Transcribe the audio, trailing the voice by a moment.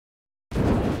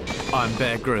I'm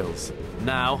Grylls.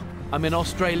 Now, I'm in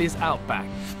Australia's outback,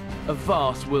 a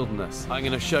vast wilderness. I'm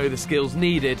going to show the skills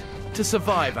needed to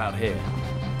survive out here.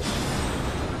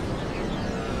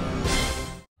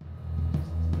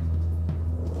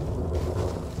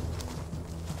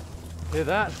 Hear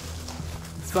that?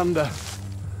 Thunder.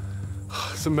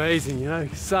 It's amazing, you know,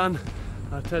 sun.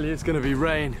 I tell you, it's going to be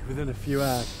rain within a few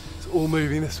hours. It's all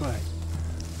moving this way.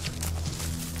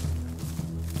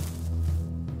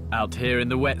 Out here in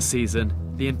the wet season,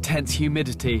 the intense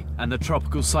humidity and the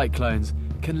tropical cyclones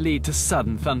can lead to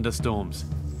sudden thunderstorms.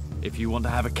 If you want to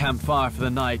have a campfire for the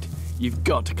night, you've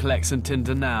got to collect some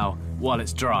tinder now while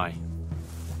it's dry.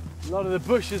 A lot of the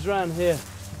bushes around here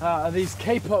are these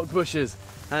kapok bushes.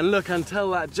 And look, I can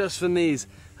tell that just from these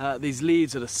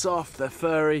leaves that are soft, they're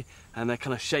furry, and they're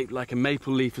kind of shaped like a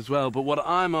maple leaf as well. But what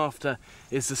I'm after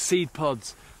is the seed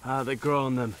pods that grow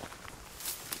on them.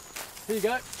 Here you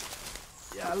go.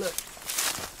 Yeah, look.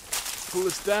 Pull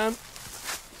this down.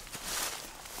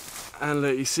 And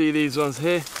look, you see these ones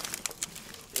here?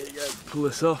 Here you go, pull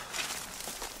this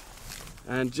off.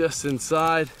 And just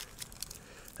inside,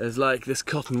 there's like this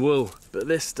cotton wool. But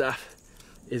this stuff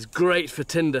is great for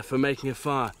tinder, for making a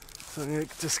fire. So I'm going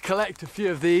to just collect a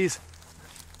few of these,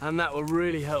 and that will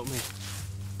really help me.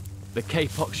 The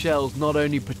kapok shells not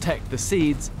only protect the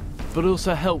seeds, but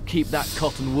also help keep that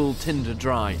cotton wool tinder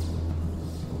dry.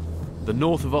 The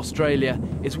north of Australia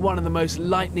is one of the most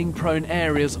lightning-prone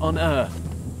areas on Earth.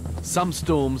 Some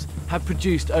storms have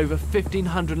produced over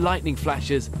 1,500 lightning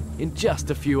flashes in just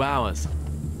a few hours.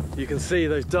 You can see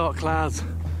those dark clouds,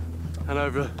 and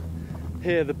over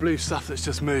here the blue stuff that's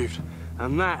just moved,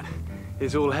 and that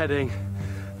is all heading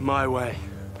my way.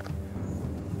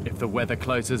 If the weather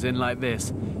closes in like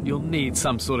this, you'll need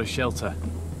some sort of shelter.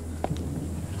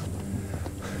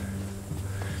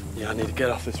 Yeah, I need to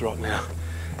get off this rock now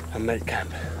and make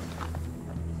camp.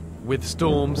 With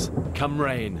storms come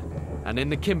rain, and in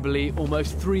the Kimberley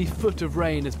almost 3 foot of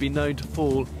rain has been known to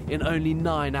fall in only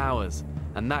 9 hours,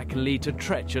 and that can lead to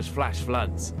treacherous flash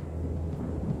floods.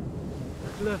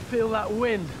 I feel that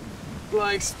wind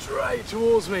blowing straight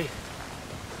towards me.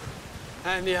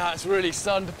 And yeah, it's really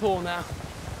starting to pour now.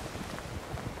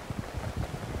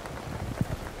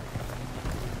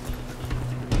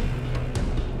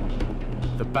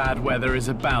 The bad weather is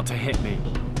about to hit me.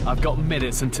 I've got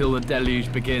minutes until the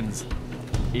deluge begins.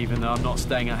 Even though I'm not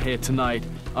staying out here tonight,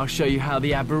 I'll show you how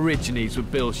the Aborigines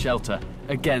would build shelter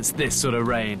against this sort of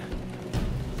rain.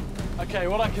 Okay,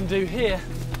 what I can do here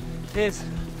is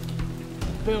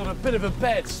build a bit of a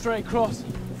bed straight across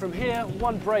from here,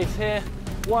 one brace here,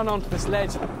 one onto this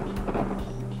ledge.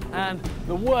 And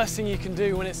the worst thing you can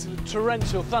do when it's a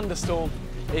torrential thunderstorm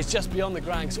is just beyond the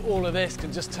ground, because all of this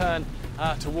can just turn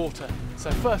to water. So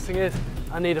first thing is,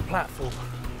 I need a platform.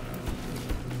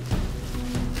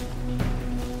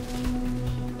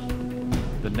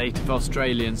 The native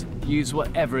Australians use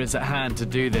whatever is at hand to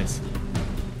do this.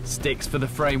 Sticks for the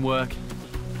framework,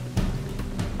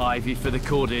 ivy for the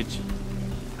cordage,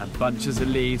 and bunches of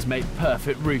leaves make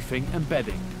perfect roofing and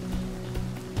bedding.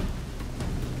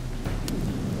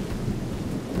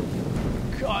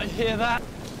 God, you hear that?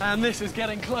 And this is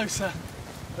getting closer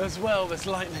as well, this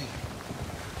lightning.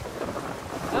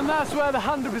 And that's where the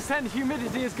 100%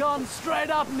 humidity has gone,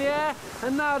 straight up in the air,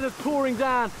 and now just pouring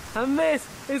down. And this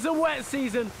is a wet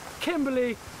season,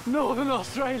 Kimberley, Northern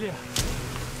Australia.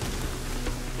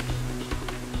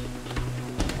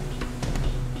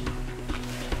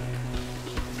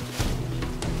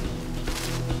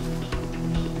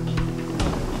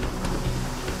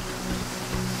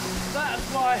 That's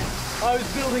why I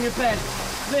was building a bed.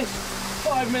 This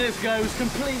 5 minutes ago was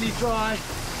completely dry,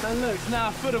 and look, it's now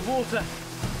a foot of water.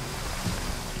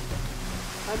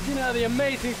 And you know, the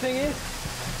amazing thing is,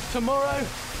 tomorrow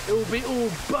it will be all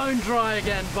bone dry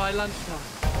again by lunchtime.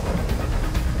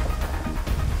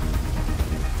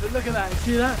 So look at that, you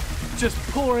see that? Just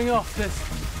pouring off this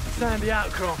sandy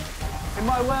outcrop. It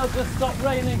might well just stop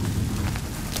raining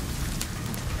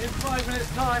in 5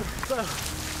 minutes time, so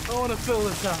I want to fill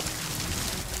this up.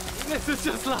 This is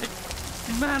just like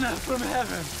manna from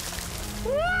heaven.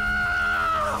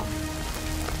 Wow!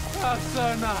 That's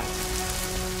so nice.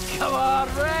 Come on,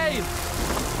 rain!